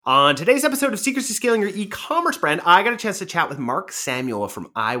On today's episode of Secrets to Scaling Your E-commerce Brand, I got a chance to chat with Mark Samuel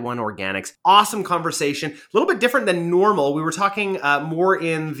from I1 Organics. Awesome conversation, a little bit different than normal. We were talking more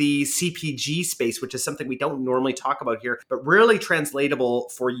in the CPG space, which is something we don't normally talk about here, but really translatable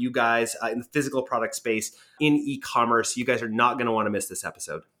for you guys in the physical product space in e-commerce. You guys are not going to want to miss this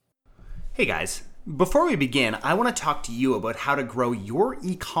episode. Hey guys. Before we begin, I want to talk to you about how to grow your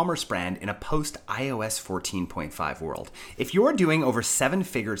e-commerce brand in a post-iOS 14.5 world. If you're doing over 7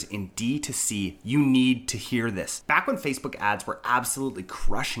 figures in D2C, you need to hear this. Back when Facebook ads were absolutely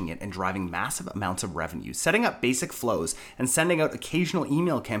crushing it and driving massive amounts of revenue, setting up basic flows and sending out occasional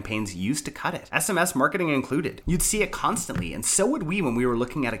email campaigns used to cut it, SMS marketing included. You'd see it constantly, and so would we when we were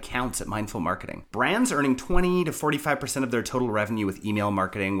looking at accounts at Mindful Marketing. Brands earning 20 to 45% of their total revenue with email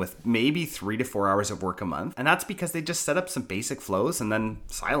marketing with maybe 3 to 4 hours of work a month, and that's because they just set up some basic flows and then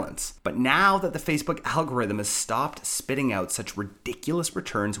silence. But now that the Facebook algorithm has stopped spitting out such ridiculous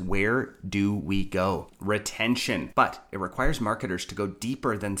returns, where do we go? Retention. But it requires marketers to go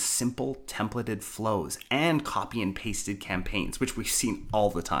deeper than simple templated flows and copy and pasted campaigns, which we've seen all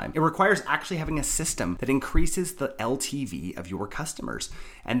the time. It requires actually having a system that increases the LTV of your customers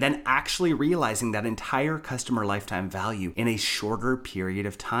and then actually realizing that entire customer lifetime value in a shorter period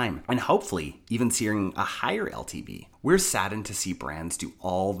of time, and hopefully even seeing a higher LTV. We're saddened to see brands do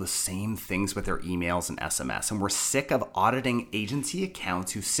all the same things with their emails and SMS, and we're sick of auditing agency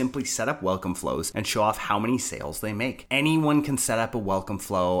accounts who simply set up welcome flows and show off how many sales they make. Anyone can set up a welcome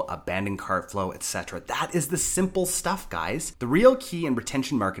flow, abandoned cart flow, etc. That is the simple stuff, guys. The real key in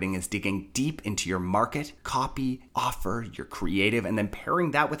retention marketing is digging deep into your market, copy, offer, your creative, and then pairing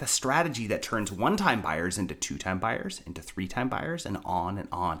that with a strategy that turns one-time buyers into two-time buyers, into three-time buyers, and on,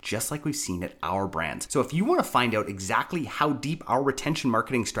 just like we've seen at our brands. So if you want to find out exactly how deep our retention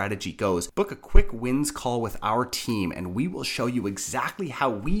marketing strategy goes, book a quick wins call with our team and we will show you exactly how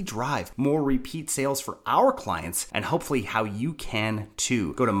we drive more repeat sales for our clients and hopefully how you can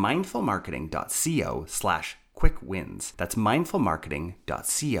too. Go to mindfulmarketing.co/quick wins. That's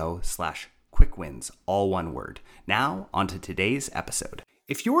mindfulmarketing.co/quick wins, all one word. Now, on to today's episode.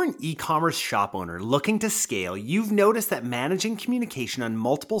 If you're an e-commerce shop owner looking to scale, you've noticed that managing communication on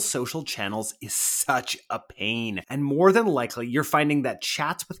multiple social channels is such a pain. And more than likely, you're finding that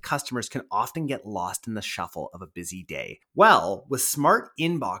chats with customers can often get lost in the shuffle of a busy day. Well, with Smart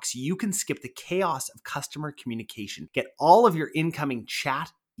Inbox, you can skip the chaos of customer communication. Get all of your incoming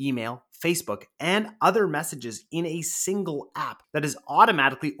chat, email, Facebook, and other messages in a single app that is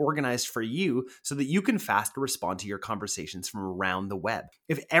automatically organized for you so that you can faster respond to your conversations from around the web.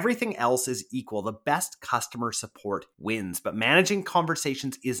 If everything else is equal, the best customer support wins, but managing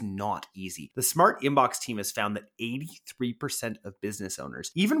conversations is not easy. The Smart Inbox team has found that 83% of business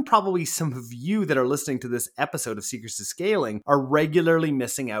owners, even probably some of you that are listening to this episode of Secrets to Scaling, are regularly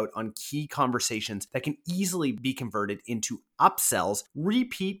missing out on key conversations that can easily be converted into upsells,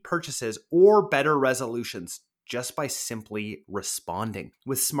 repeat purchases, or better resolutions just by simply responding.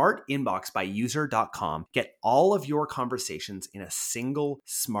 With Smart Inbox by user.com, get all of your conversations in a single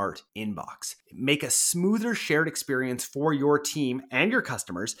smart inbox. Make a smoother shared experience for your team and your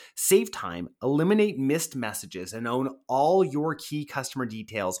customers, save time, eliminate missed messages, and own all your key customer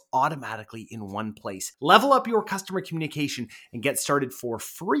details automatically in one place. Level up your customer communication and get started for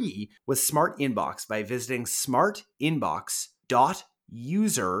free with Smart Inbox by visiting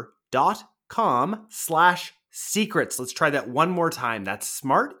smartinbox.user.com/secrets. Let's try that one more time. That's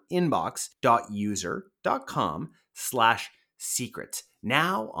smartinbox.user.com/secrets.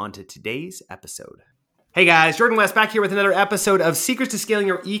 Now on to today's episode. Hey guys, Jordan West back here with another episode of Secrets to Scaling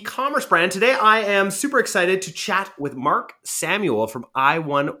Your E-commerce Brand. Today I am super excited to chat with Mark Samuel from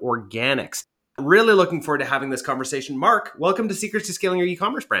I1 Organics. Really looking forward to having this conversation. Mark, welcome to Secrets to Scaling Your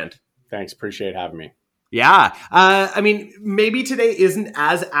E-commerce Brand. Thanks, appreciate having me. Yeah. Maybe today isn't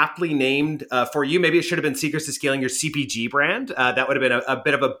as aptly named for you. Maybe it should have been Secrets to Scaling Your CPG Brand. That would have been a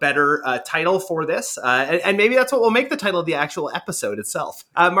bit of a better title for this. And maybe that's what will make the title of the actual episode itself.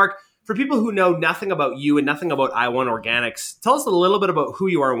 Mark, for people who know nothing about you and nothing about I1 Organics, tell us a little bit about who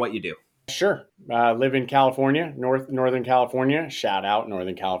you are and what you do. Sure. Live in California, Northern California. Shout out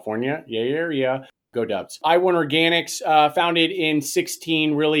Northern California. Yeah. Go Dubs. I1 Organics, founded in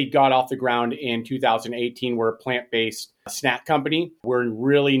 2016, really got off the ground in 2018. We're a plant-based snack company. We're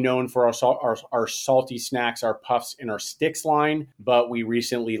really known for our salty snacks, our puffs, and our sticks line. But we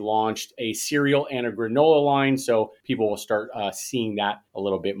recently launched a cereal and a granola line, so people will start seeing that a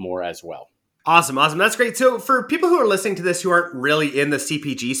little bit more as well. Awesome. That's great. So for people who are listening to this who aren't really in the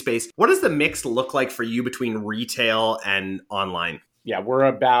CPG space, what does the mix look like for you between retail and online? Yeah, we're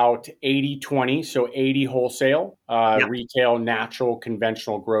about 80/20, so 80 wholesale, Yeah. retail, natural,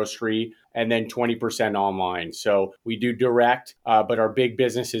 conventional grocery, and then 20% online. So we do direct, but our big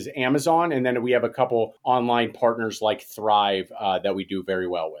business is Amazon. And then we have a couple online partners like Thrive that we do very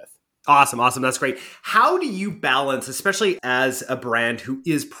well with. Awesome. Awesome. That's great. How do you balance, especially as a brand who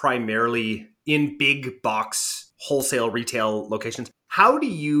is primarily in big box wholesale retail locations, how do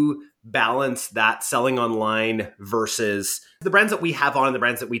you balance that selling online versus the brands that we have on and the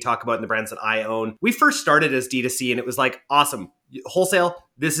brands that we talk about and the brands that I own? We first started as D2C and it was like, awesome, wholesale,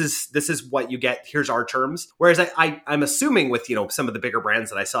 this is what you get. Here's our terms. Whereas I'm assuming with, some of the bigger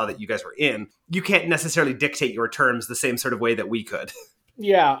brands that I saw that you guys were in, you can't necessarily dictate your terms the same sort of way that we could.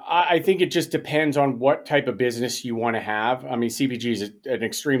 Yeah, I think it just depends on what type of business you want to have. I mean, CPG is an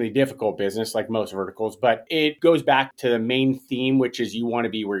extremely difficult business like most verticals, but it goes back to the main theme, which is you want to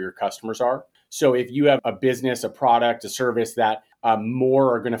be where your customers are. So if you have a business, a product, a service that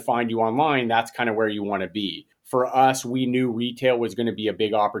more are going to find you online, that's kind of where you want to be. For us, we knew retail was going to be a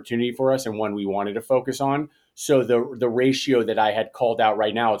big opportunity for us and one we wanted to focus on. So the ratio that I had called out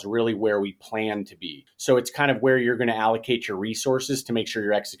right now is really where we plan to be. So it's kind of where you're going to allocate your resources to make sure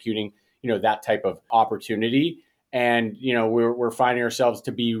you're executing, that type of opportunity. And, we're finding ourselves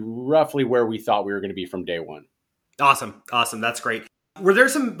to be roughly where we thought we were going to be from day one. Awesome. Awesome. That's great. Were there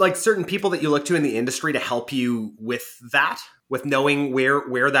some certain people that you look to in the industry to help you with that, with knowing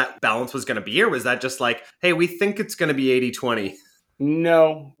where that balance was going to be? Or was that just like, hey, we think it's going to be 80-20?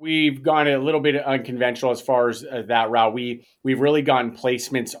 No, we've gone a little bit unconventional as far as that route. We've really gotten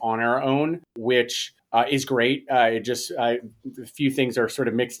placements on our own, which is great. A few things are sort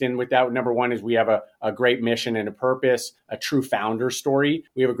of mixed in with that. Number one is we have a great mission and a purpose, a true founder story.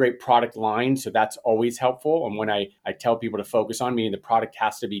 We have a great product line, so that's always helpful. And when I tell people to focus on, meaning the product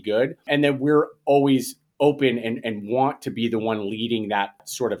has to be good. And then we're always open and want to be the one leading that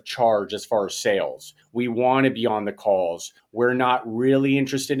sort of charge as far as sales. We want to be on the calls. We're not really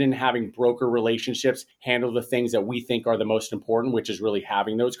interested in having broker relationships handle the things that we think are the most important, which is really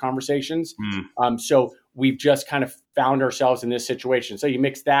having those conversations. So we've just kind of found ourselves in this situation. So you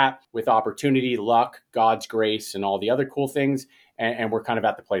mix that with opportunity, luck, God's grace, and all the other cool things, and we're kind of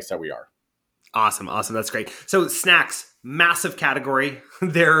at the place that we are. Awesome. Awesome. That's great. So snacks, massive category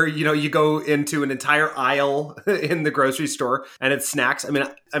there. You go into an entire aisle in the grocery store and it's snacks. I mean,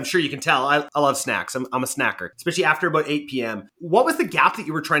 I'm sure you can tell I love snacks. I'm a snacker, especially after about 8 p.m. What was the gap that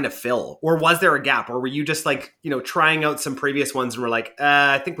you were trying to fill? Or was there a gap? Or were you just trying out some previous ones and were like,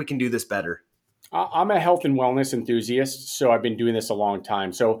 I think we can do this better? I'm a health and wellness enthusiast, so I've been doing this a long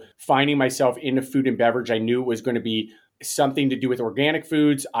time. So finding myself into food and beverage, I knew it was going to be something to do with organic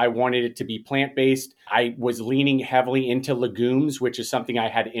foods. I wanted it to be plant-based. I was leaning heavily into legumes, which is something I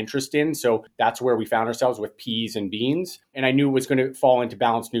had interest in. So that's where we found ourselves with peas and beans. And I knew it was going to fall into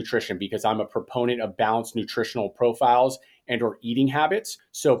balanced nutrition because I'm a proponent of balanced nutritional profiles and or eating habits.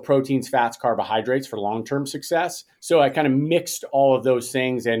 So proteins, fats, carbohydrates for long-term success. So I kind of mixed all of those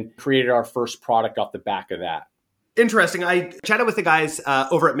things and created our first product off the back of that. Interesting. I chatted with the guys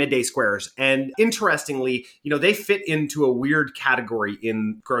over at Midday Squares, and interestingly, they fit into a weird category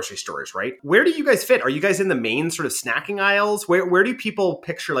in grocery stores, right? Where do you guys fit? Are you guys in the main sort of snacking aisles? Where do people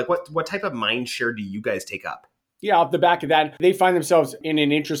picture, what type of mind share do you guys take up? Yeah, off the back of that, they find themselves in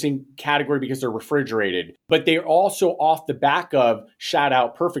an interesting category because they're refrigerated. But they're also off the back of, shout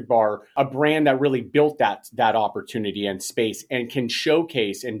out Perfect Bar, a brand that really built that opportunity and space and can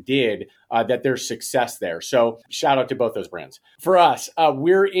showcase and did that there's success there. So shout out to both those brands. For us,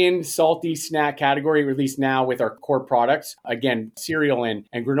 we're in salty snack category, or at least now with our core products. Again, cereal and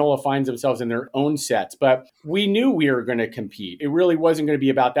granola finds themselves in their own sets. But we knew we were going to compete. It really wasn't going to be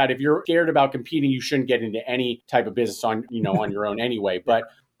about that. If you're scared about competing, you shouldn't get into any type of business on your own anyway. But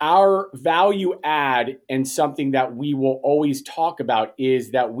our value add and something that we will always talk about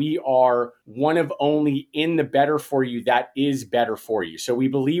is that we are one of only in the better for you that is better for you. So we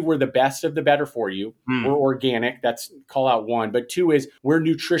believe we're the best of the better for you. We're organic. That's call out one. But two is we're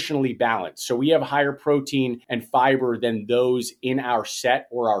nutritionally balanced. So we have higher protein and fiber than those in our set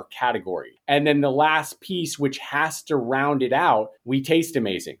or our category. And then the last piece, which has to round it out, we taste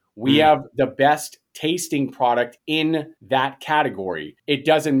amazing. We have the best tasting product in that category. It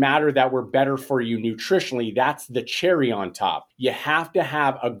doesn't matter that we're better for you nutritionally. That's the cherry on top. You have to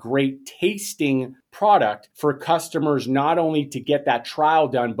have a great tasting product for customers, not only to get that trial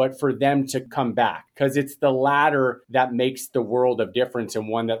done, but for them to come back, because it's the latter that makes the world of difference and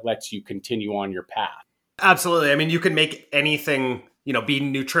one that lets you continue on your path. Absolutely. I mean, you can make anything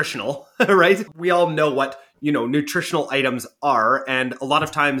being nutritional, right? We all know what, nutritional items are. And a lot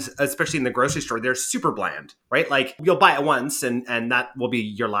of times, especially in the grocery store, they're super bland, right? Like you'll buy it once and that will be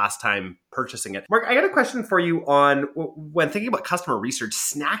your last time purchasing it. Mark, I got a question for you on when thinking about customer research,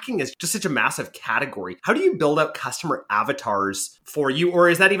 snacking is just such a massive category. How do you build out customer avatars for you? Or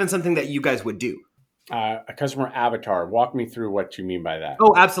is that even something that you guys would do? A customer avatar. Walk me through what you mean by that.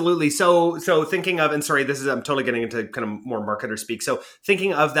 Oh, absolutely. So thinking of, and sorry, I'm totally getting into kind of more marketer speak. So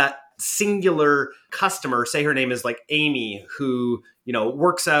thinking of that singular customer, say her name is like Amy, who,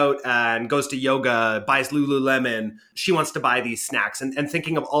 works out and goes to yoga, buys Lululemon. She wants to buy these snacks and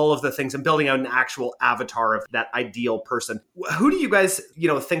thinking of all of the things and building out an actual avatar of that ideal person. Who do you guys,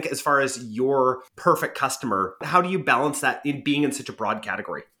 think as far as your perfect customer? How do you balance that in being in such a broad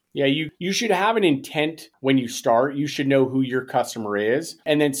category? Yeah, you should have an intent when you start. You should know who your customer is.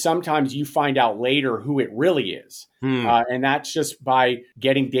 And then sometimes you find out later who it really is. And that's just by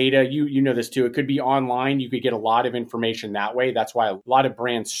getting data. You know this too. It could be online. You could get a lot of information that way. That's why a lot of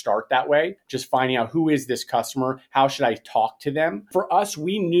brands start that way. Just finding out who is this customer? How should I talk to them? For us,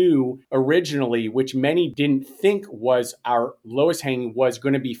 we knew originally, which many didn't think was our lowest hanging, was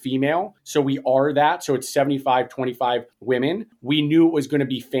going to be female. So we are that. So it's 75-25 women. We knew it was going to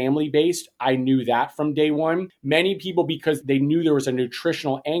be family based. I knew that from day one. Many people, because they knew there was a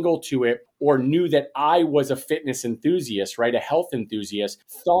nutritional angle to it, or knew that I was a fitness enthusiast, right? A health enthusiast,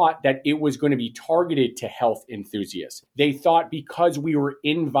 thought that it was going to be targeted to health enthusiasts. They thought because we were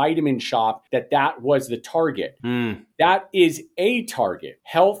in Vitamin Shoppe that was the target. That is a target.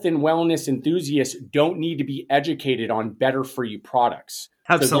 Health and wellness enthusiasts don't need to be educated on better for you products.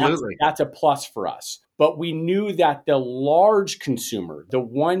 Absolutely. So that's a plus for us. But we knew that the large consumer, the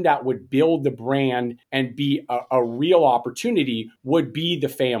one that would build the brand and be a real opportunity, would be the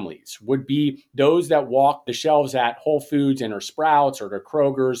families, would be those that walk the shelves at Whole Foods and or Sprouts or the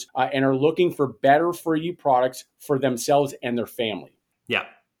Kroger's and are looking for better for you products for themselves and their family. Yeah.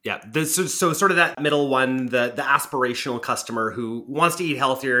 Yeah. So sort of that middle one, the aspirational customer who wants to eat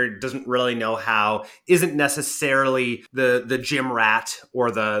healthier, doesn't really know how, isn't necessarily the gym rat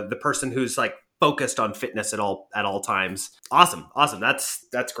or the person who's like focused on fitness at all times. Awesome.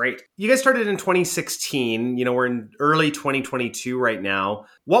 That's great. You guys started in 2016. We're in early 2022 right now.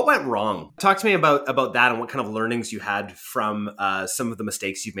 What went wrong? Talk to me about that and what kind of learnings you had from some of the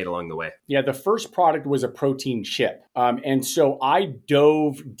mistakes you've made along the way. Yeah, the first product was a protein chip. And so I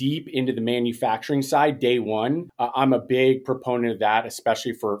dove deep into the manufacturing side day one. I'm a big proponent of that,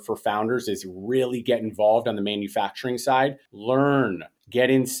 especially for founders, is really get involved on the manufacturing side. Learn. Get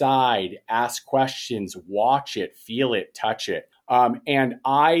inside, ask questions, watch it, feel it, touch it. And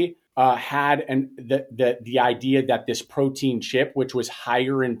I had the idea that this protein chip, which was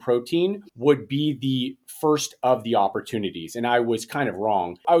higher in protein, would be the first of the opportunities. And I was kind of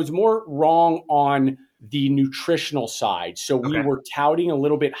wrong. I was more wrong on the nutritional side. So we were touting a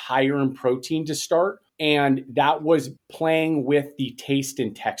little bit higher in protein to start. And that was playing with the taste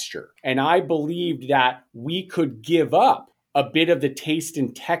and texture. And I believed that we could give up a bit of the taste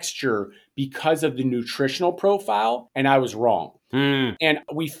and texture because of the nutritional profile, and I was wrong. And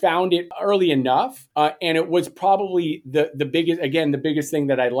we found it early enough, and it was probably the biggest thing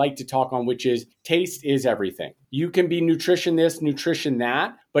that I like to talk on, which is taste is everything. You can be nutrition this, nutrition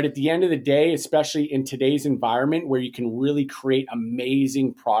that, but at the end of the day, especially in today's environment where you can really create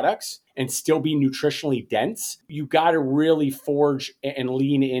amazing products and still be nutritionally dense, you got to really forge and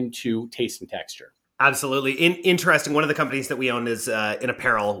lean into taste and texture. Absolutely. Interesting. One of the companies that we own is in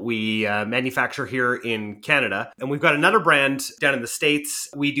apparel. We manufacture here in Canada, and we've got another brand down in the States.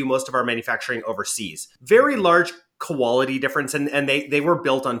 We do most of our manufacturing overseas. Very large quality difference, and they were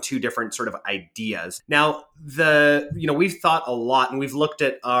built on two different sort of ideas. Now, we've thought a lot, and we've looked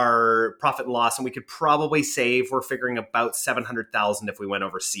at our profit and loss, and we could probably save, we're figuring about $700,000 if we went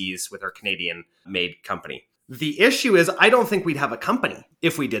overseas with our Canadian-made company. The issue is, I don't think we'd have a company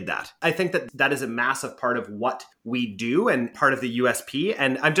if we did that. I think that is a massive part of what we do and part of the USP.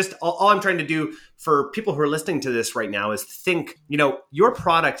 And all I'm trying to do for people who are listening to this right now is think, your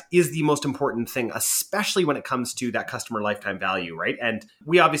product is the most important thing, especially when it comes to that customer lifetime value, right? And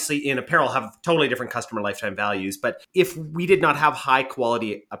we obviously in apparel have totally different customer lifetime values. But if we did not have high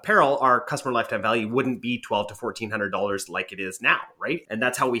quality apparel, our customer lifetime value wouldn't be $1,200 to $1,400 like it is now, right? And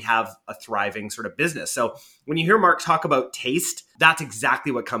that's how we have a thriving sort of business. So when you hear Mark talk about taste, that's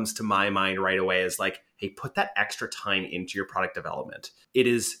exactly what comes to my mind right away is like, hey, put that extra time into your product development. It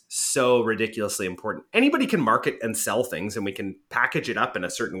is so ridiculously important. Anybody can market and sell things and we can package it up in a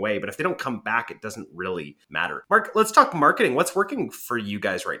certain way, but if they don't come back, it doesn't really matter. Mark, let's talk marketing. What's working for you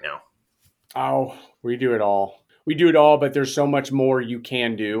guys right now? Oh, we do it all. we do it all, but there's so much more you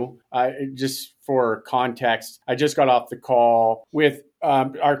can do. Just for context, I just got off the call with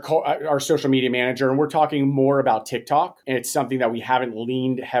our social media manager, and we're talking more about TikTok. And it's something that we haven't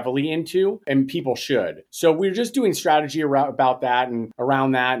leaned heavily into, and people should. So we're just doing strategy about that and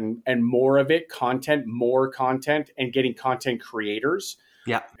around that, and more of it, more content, and getting content creators.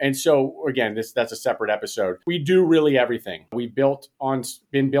 Yeah. And so again, that's a separate episode. We do really everything. We've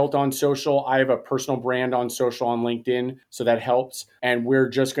been built on social. I have a personal brand on social on LinkedIn, so that helps. And we're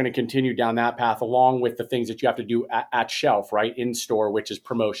just going to continue down that path along with the things that you have to do at shelf, right? In store, which is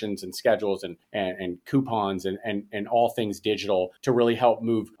promotions and schedules and coupons and all things digital to really help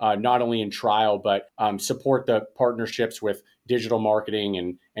move not only in trial, but support the partnerships with digital marketing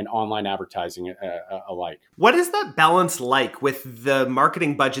and online advertising alike. What is that balance like with the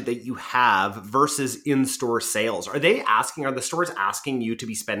marketing budget that you have versus in-store sales? Are the stores asking you to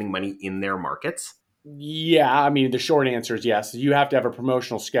be spending money in their markets? Yeah, I mean, the short answer is yes. You have to have a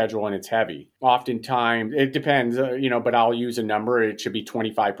promotional schedule and it's heavy. Oftentimes, it depends, but I'll use a number. It should be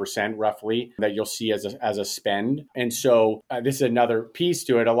 25% roughly that you'll see as a spend. And so this is another piece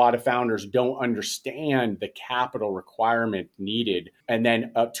to it. A lot of founders don't understand the capital requirement needed. And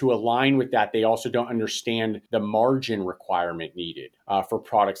then to align with that, they also don't understand the margin requirement needed for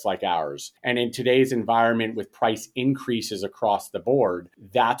products like ours. And in today's environment with price increases across the board,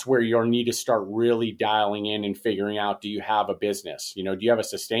 that's where you'll need to start really dialing in and figuring out, do you have a business? Do you have a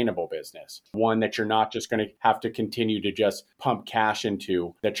sustainable business? One that you're not just going to have to continue to just pump cash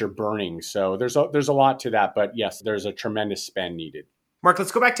into that you're burning. So there's a lot to that. But yes, there's a tremendous spend needed. Mark,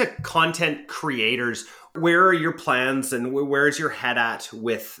 let's go back to content creators. Where are your plans and where is your head at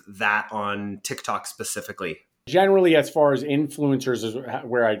with that on TikTok specifically? Generally, as far as influencers is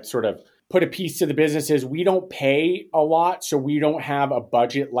where I sort of put a piece to the business is we don't pay a lot. So we don't have a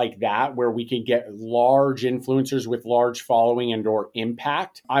budget like that where we can get large influencers with large following and or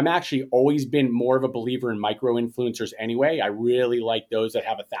impact. I'm actually always been more of a believer in micro influencers anyway. I really like those that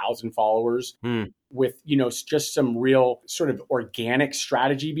have 1,000 followers. With, just some real sort of organic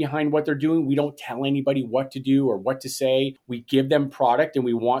strategy behind what they're doing. We don't tell anybody what to do or what to say. We give them product and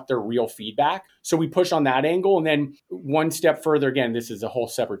we want their real feedback. So we push on that angle. And then one step further, again, this is a whole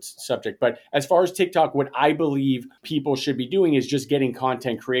separate subject. But as far as TikTok, what I believe people should be doing is just getting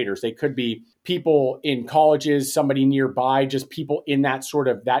content creators. They could be people in colleges, somebody nearby, just people in that sort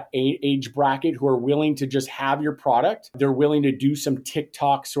of that age bracket who are willing to just have your product. They're willing to do some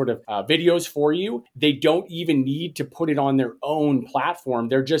TikTok sort of videos for you. They don't even need to put it on their own platform.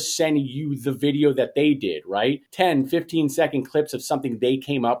 They're just sending you the video that they did, right? 10, 15-second clips of something they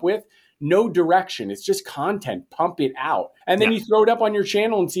came up with. No direction. It's just content. Pump it out. And then you throw it up on your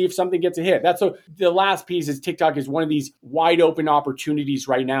channel and see if something gets a hit. That's the last piece is TikTok is one of these wide open opportunities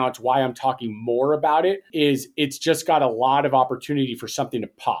right now. It's why I'm talking more about it is it's just got a lot of opportunity for something to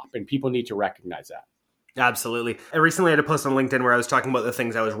pop and people need to recognize that. Absolutely. I recently had a post on LinkedIn where I was talking about the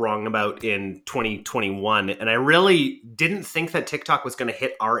things I was wrong about in 2021. And I really didn't think that TikTok was going to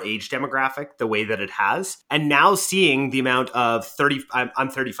hit our age demographic the way that it has. And now seeing the amount of I'm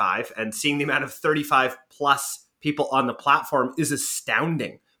 35, and seeing the amount of 35 plus people on the platform is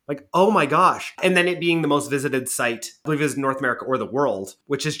astounding. Like, oh my gosh. And then it being the most visited site, I believe, is North America or the world,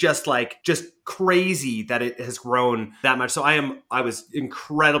 which is just crazy that it has grown that much. So I was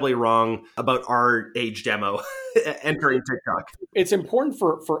incredibly wrong about our age demo entering TikTok. It's important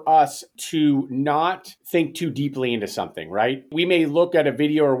for us to not think too deeply into something, right? We may look at a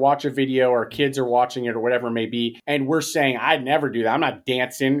video or watch a video, or kids are watching it or whatever it may be, and we're saying, I'd never do that. I'm not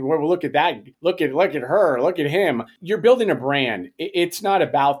dancing. Well, look at that. Look at her. Look at him. You're building a brand. It's not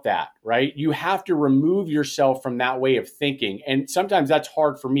about that, right? You have to remove yourself from that way of thinking. And sometimes that's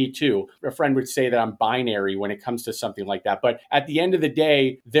hard for me too. A friend would say that I'm binary when it comes to something like that. But at the end of the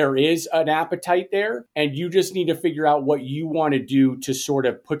day, there is an appetite there, and you just need to figure out what you want to do to sort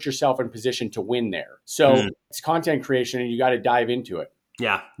of put yourself in position to win there. So it's content creation and you got to dive into it.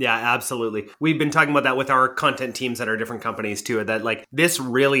 Yeah, absolutely. We've been talking about that with our content teams at our different companies too, that this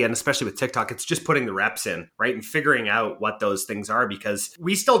really, and especially with TikTok, it's just putting the reps in, right? And figuring out what those things are, because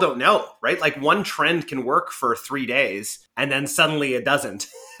we still don't know, right? One trend can work for 3 days and then suddenly it doesn't.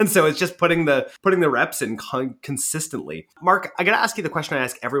 And so it's just putting the reps in consistently. Mark, I got to ask you the question I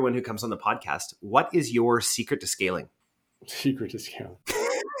ask everyone who comes on the podcast. What is your secret to scaling? Secret to scaling.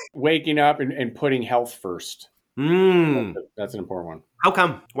 Waking up and putting health first. That's an important one. How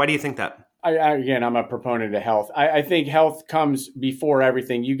come? Why do you think that? Again, I'm a proponent of health. I think health comes before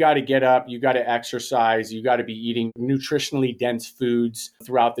everything. You got to get up, you got to exercise, you got to be eating nutritionally dense foods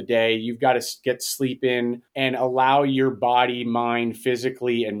throughout the day. You've got to get sleep in and allow your body, mind,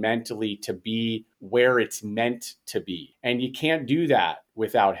 physically and mentally to be where it's meant to be. And you can't do that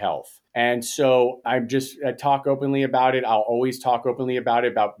without health. And so I talk openly about it. I'll always talk openly about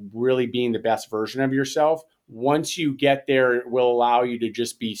it, about really being the best version of yourself. Once you get there, it will allow you to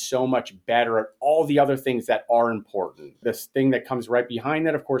just be so much better at all the other things that are important. This thing that comes right behind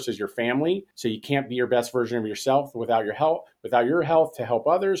that, of course, is your family. So you can't be your best version of yourself without your health to help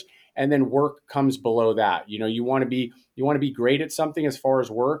others. And then work comes below that. You want to be great at something as far as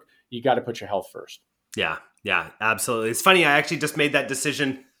work. You got to put your health first. Yeah, absolutely. It's funny. I actually just made that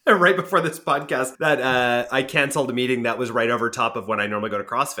decision right before this podcast that I canceled a meeting that was right over top of when I normally go to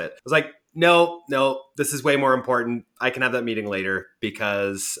CrossFit. I was like, no, this is way more important. I can have that meeting later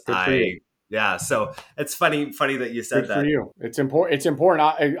because so it's funny that you said Good that. For you. It's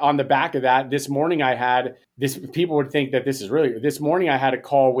important. On the back of that, this morning I had this, people would think that this morning I had a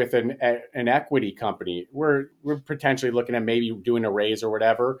call with an equity company. We're potentially looking at maybe doing a raise or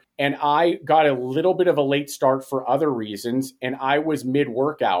whatever. And I got a little bit of a late start for other reasons. And I was mid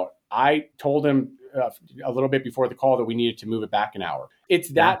workout. I told him a little bit before the call that we needed to move it back an hour. It's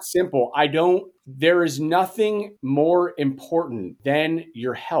that simple. There is nothing more important than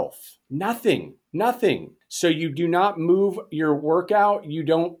your health. Nothing. So you do not move your workout. You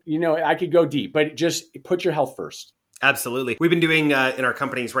don't, I could go deep, but just put your health first. Absolutely. We've been doing in our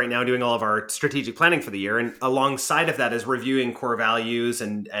companies right now, doing all of our strategic planning for the year. And alongside of that is reviewing core values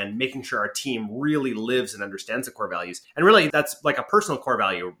and making sure our team really lives and understands the core values. And really, that's like a personal core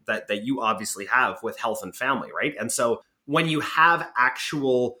value that you obviously have with health and family, right? And so when you have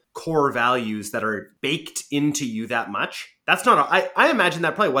actual core values that are baked into you that much, that's not, I imagine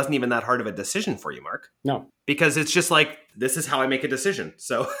that probably wasn't even that hard of a decision for you, Mark. No. Because it's just like, this is how I make a decision.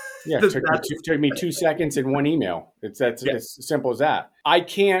 So yeah, it took me 2 seconds and one email. It's as simple as that. I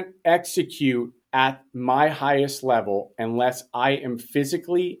can't execute at my highest level unless I am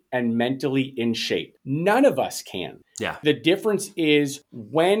physically and mentally in shape. None of us can. Yeah. The difference is,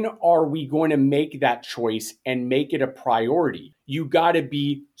 when are we going to make that choice and make it a priority? You got to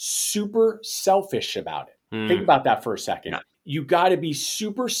be super selfish about it. Think about that for a second. Yeah. You got to be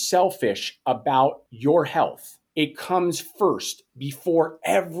super selfish about your health. It comes first before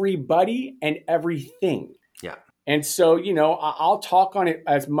everybody and everything. Yeah. And so, I'll talk on it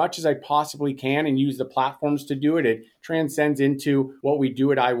as much as I possibly can and use the platforms to do it. It transcends into what we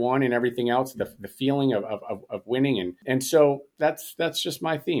do at I1 and everything else, the feeling of winning. And so that's just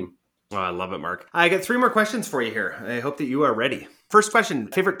my theme. Oh, I love it, Mark. I got 3 more questions for you here. I hope that you are ready. First question,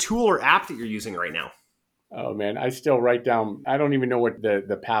 favorite tool or app that you're using right now? Oh, man, I still write down. I don't even know what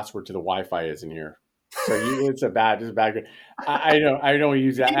the password to the Wi-Fi is in here. So it's a bad. I don't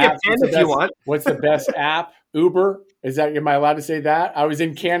use that app. If you want. What's the best app? Uber? Am I allowed to say that? I was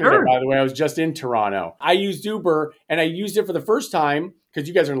in Canada, By the way. I was just in Toronto. I used Uber, and I used it for the first time because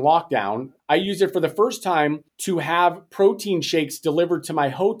you guys are in lockdown. I used it for the first time to have protein shakes delivered to my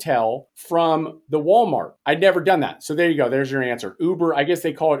hotel from the Walmart. I'd never done that. So there you go. There's your answer. Uber, I guess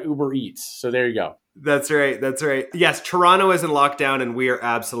they call it Uber Eats. So there you go. That's right. Yes, Toronto is in lockdown, and we are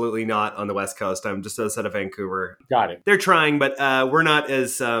absolutely not on the West Coast. I'm just outside of Vancouver. Got it. They're trying, but we're not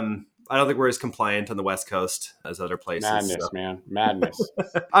as... I don't think we're as compliant on the West Coast as other places. Madness, man. Madness.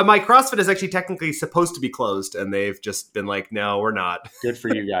 My CrossFit is actually technically supposed to be closed, and they've just been like, no, we're not. Good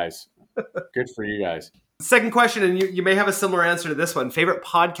for you guys. Second question, and you may have a similar answer to this one. Favorite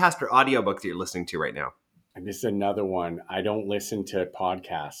podcast or audiobook that you're listening to right now? And this is another one. I don't listen to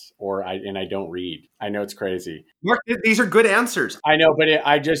podcasts and I don't read. I know it's crazy. Mark, these are good answers. I know, but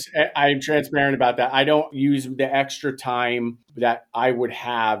I'm transparent about that. I don't use the extra time that I would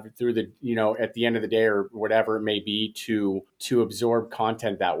have through at the end of the day or whatever it may be to absorb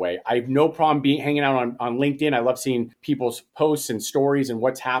content that way. I have no problem hanging out on LinkedIn. I love seeing people's posts and stories and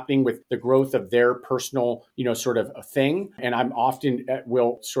what's happening with the growth of their personal, sort of a thing. And I'm often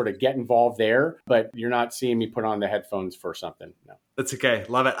will sort of get involved there, but you're not seeing me put on the headphones for something. No. That's okay.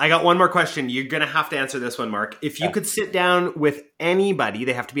 Love it. I got one more question. You're going to have to answer this one, Mark. If you could sit down with anybody,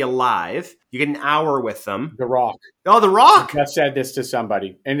 they have to be alive. You get an hour with them. The Rock. Oh, The Rock. I've said this to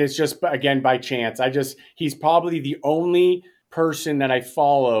somebody, and it's just, again, by chance. He's probably the only person that I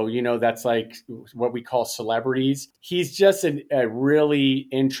follow, that's like what we call celebrities. He's just a really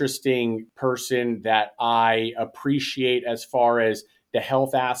interesting person that I appreciate as far as the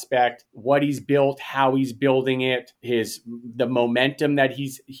health aspect, what he's built, how he's building it, the momentum that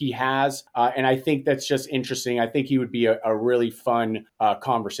he has. And I think that's just interesting. I think he would be a really fun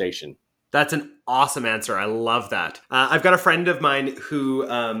conversation. That's an awesome answer. I love that. I've got a friend of mine who,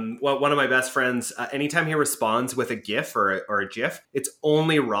 one of my best friends, anytime he responds with a GIF or a GIF, it's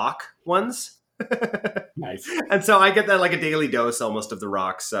only Rock ones. Nice. And so I get that like a daily dose almost of The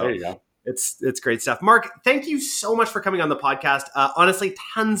Rock. So there you go. It's great stuff. Mark, thank you so much for coming on the podcast. Honestly,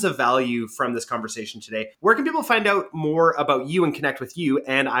 tons of value from this conversation today. Where can people find out more about you and connect with you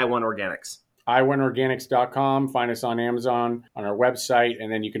and I1 Organics? i1organics.com. Find us on Amazon, on our website,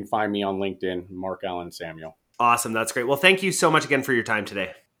 and then you can find me on LinkedIn, Mark Allen Samuel. Awesome. That's great. Well, thank you so much again for your time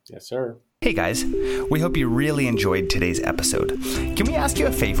today. Yes, sir. Hey guys, we hope you really enjoyed today's episode. Can we ask you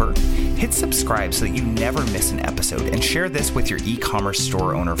a favor? Hit subscribe so that you never miss an episode and share this with your e-commerce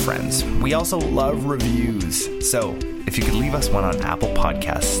store owner friends. We also love reviews. So if you could leave us one on Apple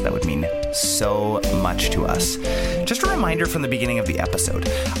Podcasts, that would mean so much to us. Just a reminder from the beginning of the episode,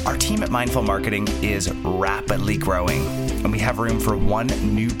 our team at Mindful Marketing is rapidly growing, and we have room for one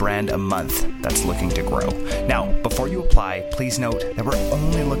new brand a month that's looking to grow. Now, before you apply, please note that we're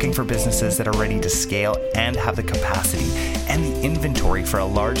only looking for businesses that are ready to scale and have the capacity and the inventory for a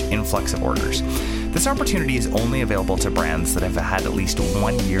large influx of orders. This opportunity is only available to brands that have had at least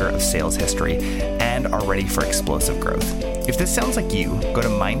 1 year of sales history and are ready for explosive growth. If this sounds like you, go to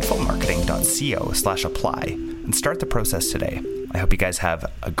mindfulmarketing.co/apply and start the process today. I hope you guys have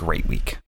a great week.